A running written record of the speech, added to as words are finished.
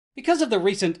Because of the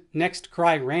recent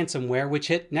Nextcry ransomware which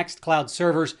hit Nextcloud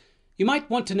servers, you might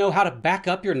want to know how to back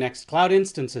up your Nextcloud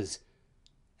instances.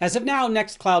 As of now,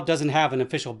 Nextcloud doesn't have an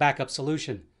official backup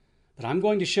solution, but I'm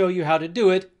going to show you how to do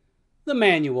it the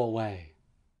manual way.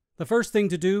 The first thing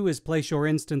to do is place your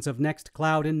instance of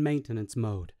Nextcloud in maintenance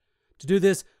mode. To do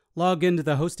this, log into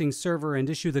the hosting server and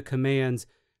issue the commands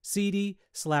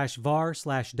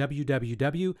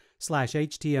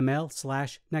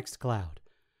cd/var/www/html/nextcloud,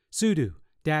 sudo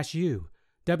 -u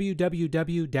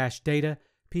www-data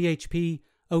php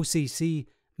occ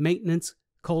maintenance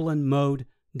 :mode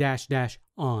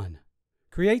 --on.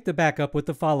 Create the backup with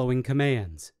the following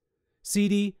commands: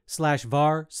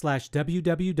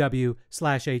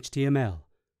 cd/var/www/html,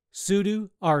 sudo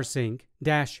rsync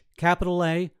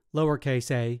 -A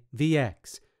a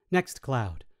vx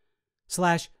nextcloud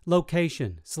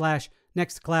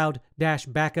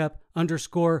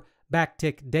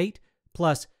 /location/nextcloud-backup_backtick date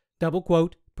plus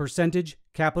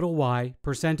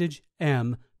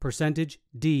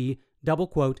 $Y%M%D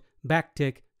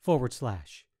backtick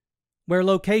 /, where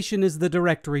location is the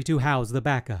directory to house the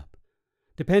backup.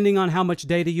 Depending on how much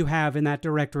data you have in that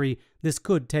directory, this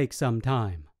could take some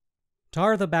time.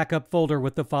 Tar the backup folder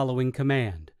with the following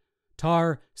command: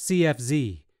 tar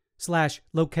cfz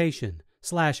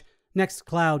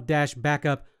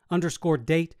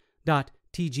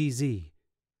 /location/nextcloud-backup_date.tgz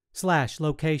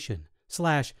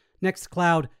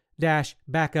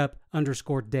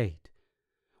 /location/nextcloud-backup_date,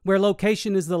 where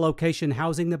location is the location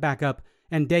housing the backup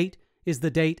and date is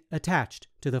the date attached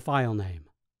to the file name.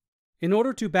 In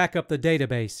order to back up the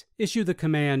database, issue the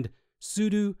command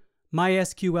sudo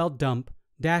mysql dump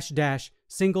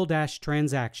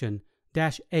 --transaction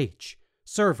 -h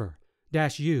server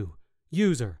 -u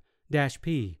user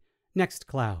 -p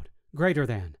nextcloud >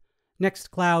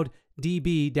 nextcloud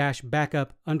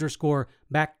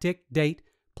db-backup_backtick date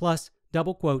plus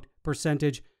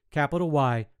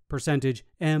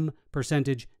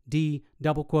 $Y%M%D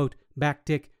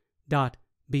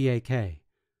backtick.bak,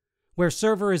 where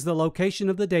server is the location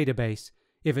of the database.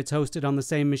 If it's hosted on the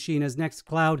same machine as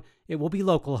Nextcloud, it will be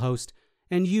localhost,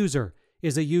 and user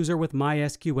is a user with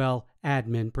MySQL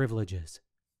admin privileges.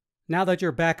 Now that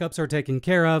your backups are taken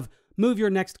care of, move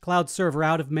your Nextcloud server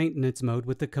out of maintenance mode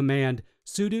with the command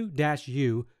sudo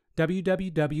 -u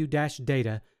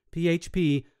www-data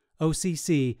php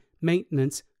occ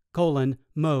maintenance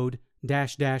 :mode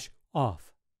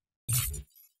 -off.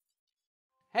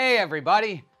 Hey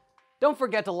everybody! Don't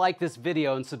forget to like this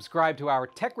video and subscribe to our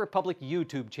Tech Republic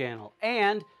YouTube channel,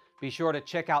 and be sure to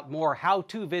check out more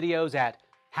how-to videos at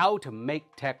How to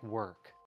Make Tech Work.